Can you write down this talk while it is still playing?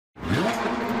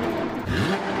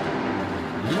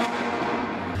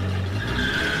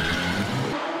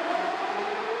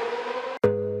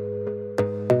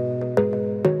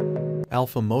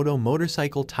MOTO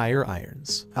Motorcycle Tire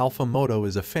Irons. MOTO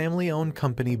is a family-owned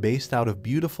company based out of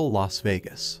beautiful Las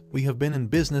Vegas. We have been in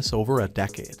business over a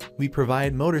decade. We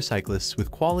provide motorcyclists with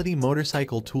quality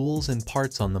motorcycle tools and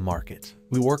parts on the market.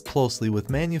 We work closely with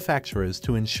manufacturers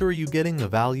to ensure you getting the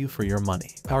value for your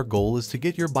money. Our goal is to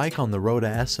get your bike on the road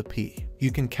ASAP.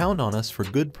 You can count on us for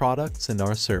good products and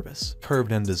our service.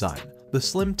 Curved end design. The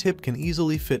slim tip can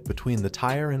easily fit between the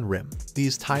tire and rim.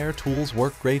 These tire tools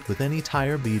work great with any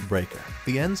tire bead breaker.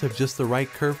 The ends have just the right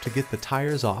curve to get the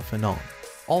tires off and on.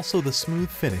 Also, the smooth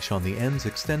finish on the ends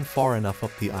extend far enough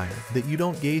up the iron that you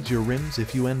don't gauge your rims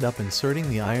if you end up inserting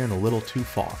the iron a little too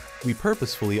far. We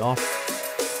purposefully offer